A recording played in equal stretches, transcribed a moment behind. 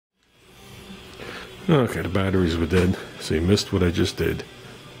Okay, the batteries were dead, so you missed what I just did.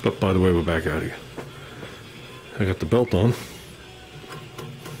 But by the way, we're back out here. I got the belt on.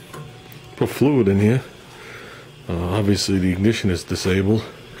 Put fluid in here. Obviously the ignition is disabled.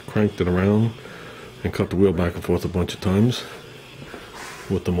 Cranked it around and cut the wheel back and forth a bunch of times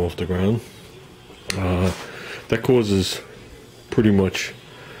with them off the ground. That causes pretty much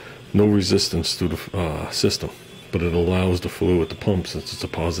no resistance to the system, but it allows the fluid to pump, since it's a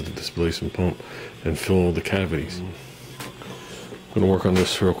positive displacement pump, and fill the cavities. I'm going to work on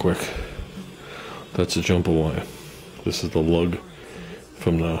this real quick. That's a jumper wire. This is the lug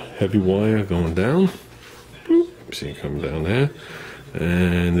from the heavy wire going down. Boop. See it coming down there.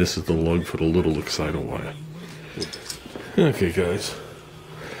 And this is the lug for the little exciter wire. Okay guys,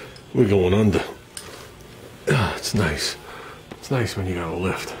 we're going under. It's nice. It's nice when you got a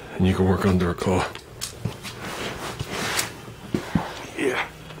lift and you can work under a car. Yeah.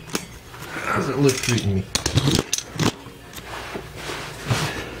 How's that lift treating me?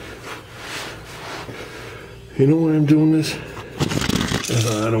 You know why I'm doing this?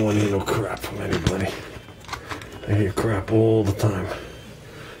 I don't want to hear no crap from anybody. I hear crap all the time.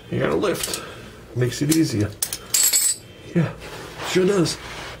 You got a lift. Makes it easier. Yeah, sure does.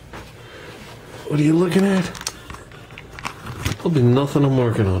 What are you looking at? There'll be nothing I'm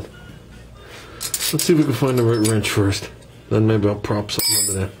working on. Let's see if we can find the right wrench first. Then maybe I'll prop something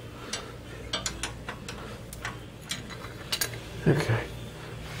under there. Okay.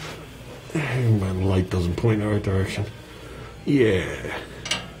 My light doesn't point in the right direction. Yeah.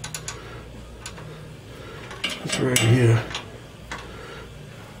 That's right here.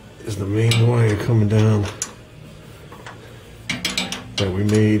 Is the main wire coming down that we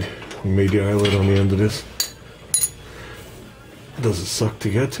made. We made the eyelet on the end of this. Does it suck to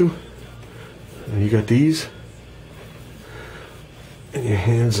get to? And you got these, and your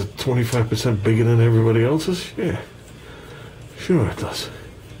hands are 25% bigger than everybody else's? Yeah, sure it does.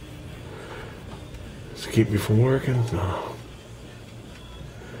 Does it keep me from working? No.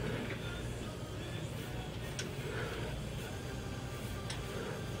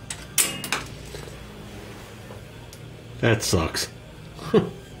 That sucks.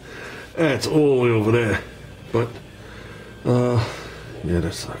 That's all the way over there. But, yeah,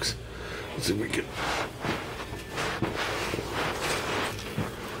 that sucks. Let's see if we can.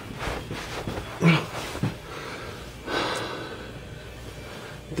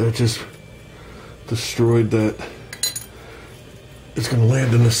 That just destroyed that. It's going to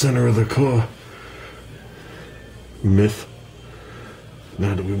land in the center of the car. Myth.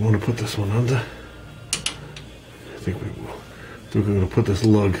 Now, do we want to put this one under? I think we will. We're going to put this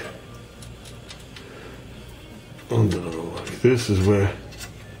lug under the lug. This is where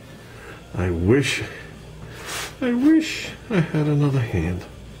I wish I had another hand.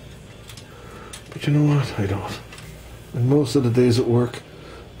 But you know what? I don't. And most of the days at work,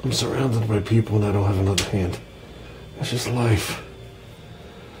 I'm surrounded by people and I don't have another hand. It's just life.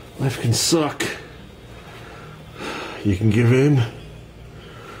 Life can suck. You can give in,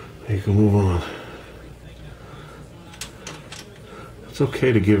 or you can move on. It's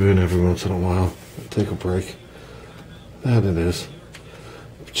okay to give in every once in a while and take a break. That it is.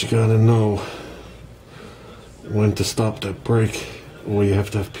 But you gotta know when to stop that break, or you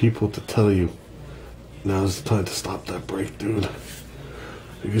have to have people to tell you, now's the time to stop that break, dude.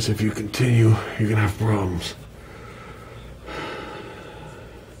 Because if you continue, you're gonna have problems.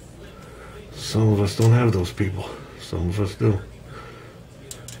 Some of us don't have those people. Some of us do.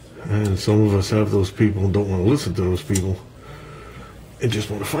 And some of us have those people and don't want to listen to those people. And just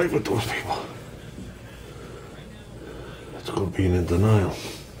want to fight with those people. That's called being in denial.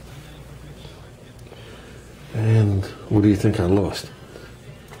 And what do you think I lost?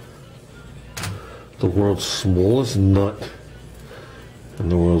 The world's smallest nut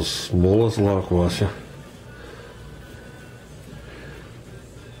and the world's smallest lock washer.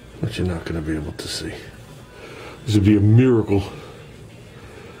 But you're not going to be able to see. This would be a miracle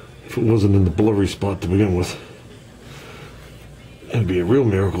if it wasn't in the blurry spot to begin with. It'd be a real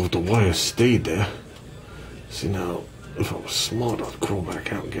miracle if the wire stayed there. See, now, if I was smart, I'd crawl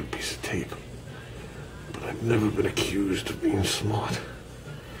back out and get a piece of tape. But I've never been accused of being smart.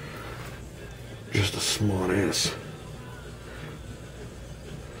 Just a smart ass.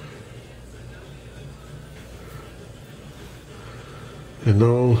 And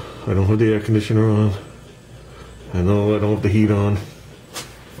no, I don't have the air conditioner on. I know I don't have the heat on.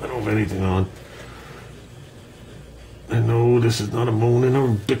 I don't have anything on. I know this is not a moaning or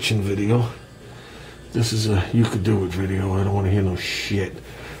a bitching video. This is a you could do it video. I don't want to hear no shit.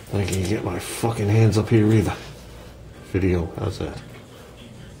 I can't get my fucking hands up here either. Video, how's that?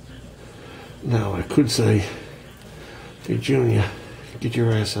 Now I could say, hey Junior, get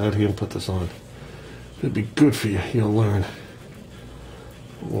your ass out here and put this on. It'd be good for you, you'll learn.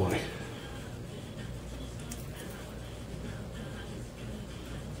 Boy.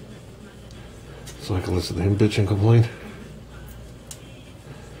 So I can listen to him bitch and complain.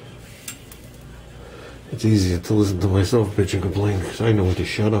 It's easier to listen to myself bitch and complain because I know when to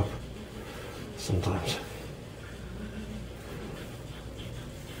shut up sometimes.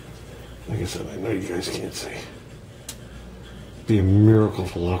 Like I said, I know you guys can't see. It'd be a miracle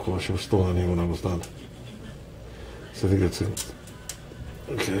if the lock washer was still on here when I was done. So I think that's it.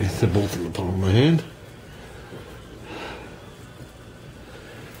 Okay, they're both in the palm of my hand.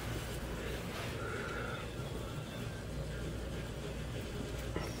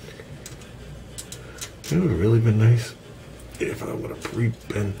 It would have really been nice if I would have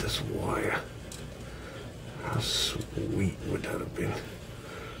pre-bent this wire. How sweet would that have been?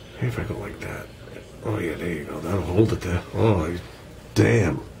 Maybe if I go like that. Oh yeah, there you go. That'll hold it there. Oh,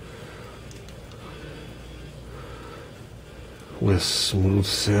 damn. We're smooth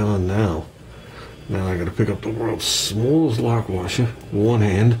sailing now. Now I gotta pick up the world's smallest lock washer, one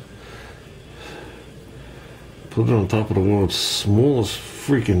hand. Put it on top of the world's smallest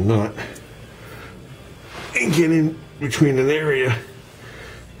freaking nut. And get in between an area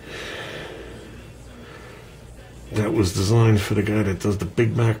that was designed for the guy that does the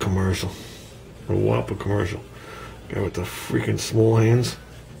Big Mac commercial, or Whopper commercial. Guy with the freaking small hands.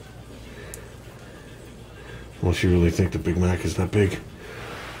 Unless you really think the Big Mac is that big.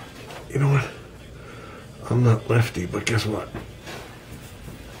 You know what? I'm not lefty, but guess what?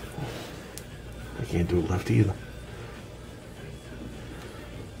 I can't do it lefty either.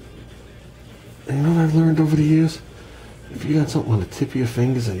 And you know what I've learned over the years? If you got something on the tip of your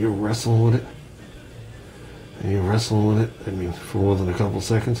fingers and you're wrestling with it, I mean, for more than a couple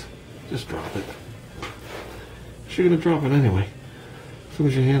seconds, just drop it. You're gonna drop it anyway, as soon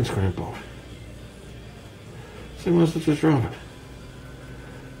as your hands cramp over. So you might as well just drop it.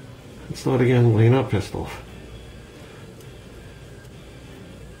 And start again when you're not pissed off.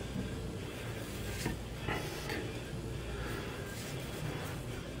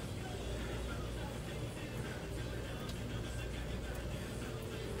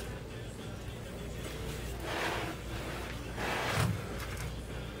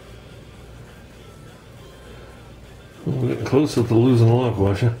 We're getting closer to losing the lock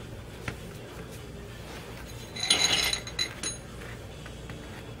washer.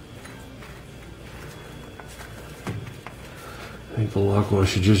 I think the lock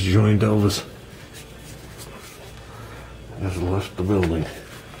washer just joined Elvis. Just left the building.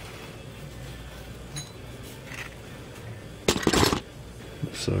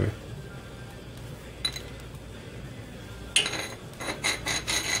 Sorry.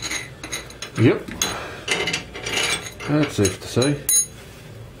 Yep. That's safe to say.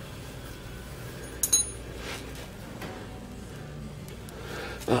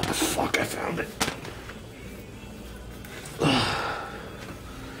 Ah, fuck, I found it.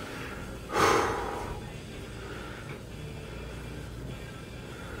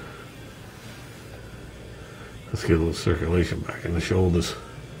 Let's get a little circulation back in the shoulders.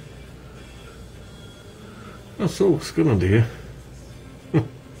 Oh, so looks good under here.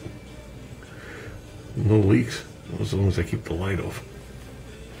 No leaks. As long as I keep the light off.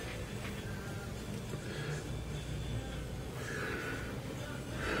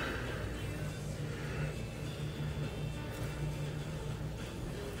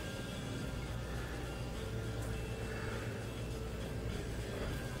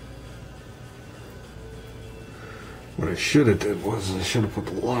 What I should have did was I should have put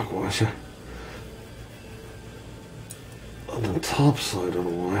the lock washer on the top side of the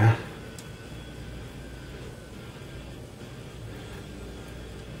wire.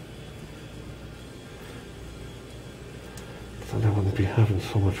 Then I wouldn't be having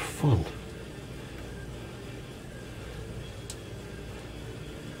so much fun.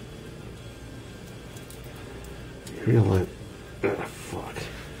 You realize, fuck.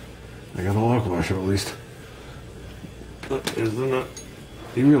 I got a lock washer at least. But is there not?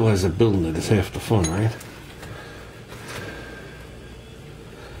 You realize that building it is half the fun, right?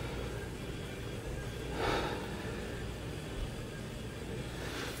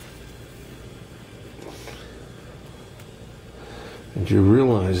 And you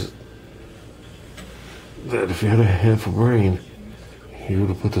realize that if you had a half a brain, you would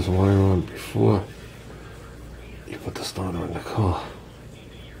have put this wire on before you put the starter in the car.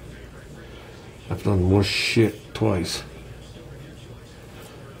 I've done more shit twice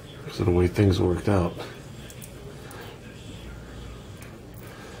because of the way things worked out.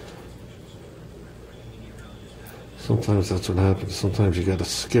 Sometimes that's what happens. Sometimes you gotta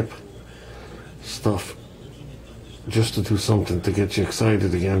skip stuff just to do something to get you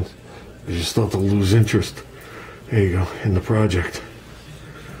excited again. You start to lose interest. There you go, in the project.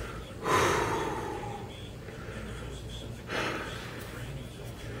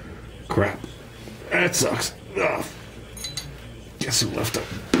 Crap. That sucks. Ugh. Guess who left it?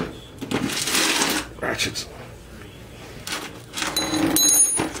 Ratchets.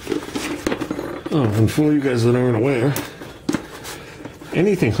 Oh, and for you guys that aren't aware,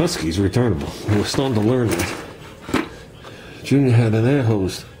 anything Husky is returnable. We're starting to learn that. Junior had an air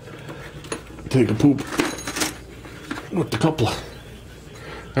hose take a poop with the coupler.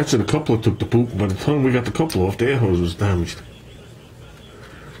 Actually, the coupler took the poop. By the time we got the coupler off, the air hose was damaged.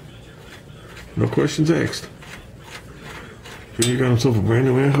 No questions asked. Junior got himself a brand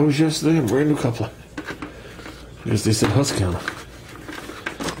new air hose yesterday and a brand new coupler. Because they said Husky on it.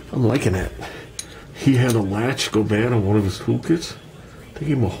 I'm liking that. He had a latch go bad on one of his toolkits. They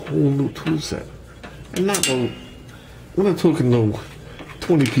gave him a whole new tool set. And not no, we're not talking no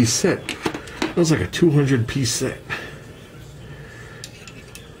 20-piece set. That was like a 200-piece set.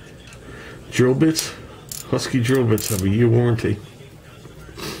 Drill bits. Husky drill bits have a year warranty.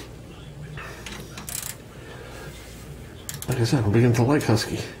 Like I said, I'm beginning to like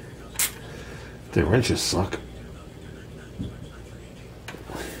Husky. Their wrenches suck.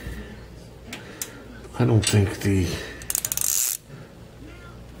 I don't think the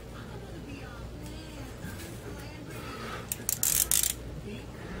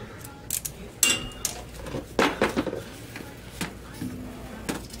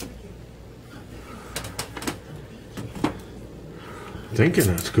thinking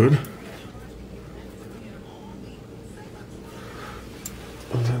that's good.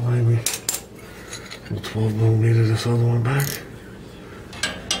 And then maybe 12mm this other one back.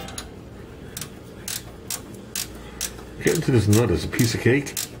 Getting to this nut is a piece of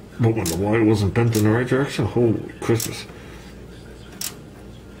cake, but when the wire wasn't bent in the right direction, holy Christmas.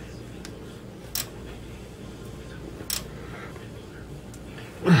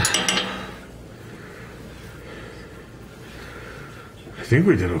 I think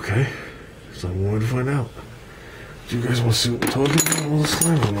we did okay, so I wanted to find out. Do you guys want to see what we're talking about all this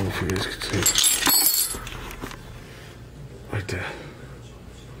time? I don't know if you guys can see. Right there.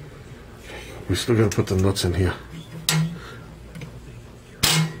 We still got to put the nuts in here.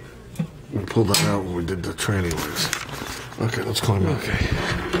 We pulled that out when we did the tranny legs. Okay, let's climb out. Okay.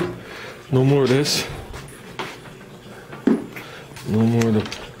 No more of this. No more of the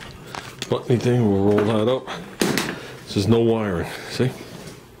buttony thing. We'll roll that up. This is no wiring. See?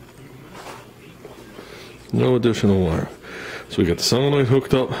 No additional wire. So we got the solenoid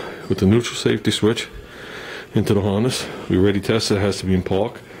hooked up with the neutral safety switch into the harness. We already tested it has to be in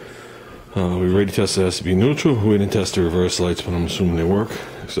park. We already tested it has to be neutral. We didn't test the reverse lights, but I'm assuming they work.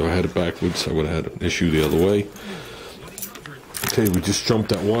 So I had it backwards. I would have had an issue the other way. Okay, we just jumped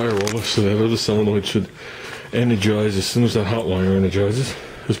that wire over, so that other solenoid should energize as soon as that hot wire energizes.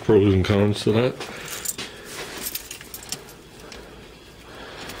 There's pros and cons to that.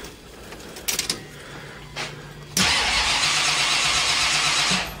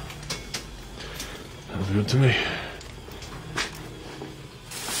 Sounds good to me.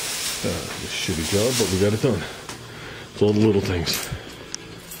 Shitty job, but we got it done. It's all the little things.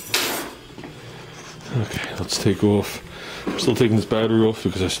 Okay, let's take off. I'm still taking this battery off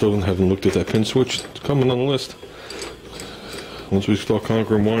because I still haven't looked at that pin switch. It's coming on the list. Once we start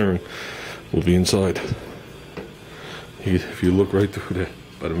conquering wiring, we'll be inside. If you look right through there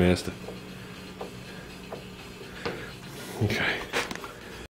by the master. Okay.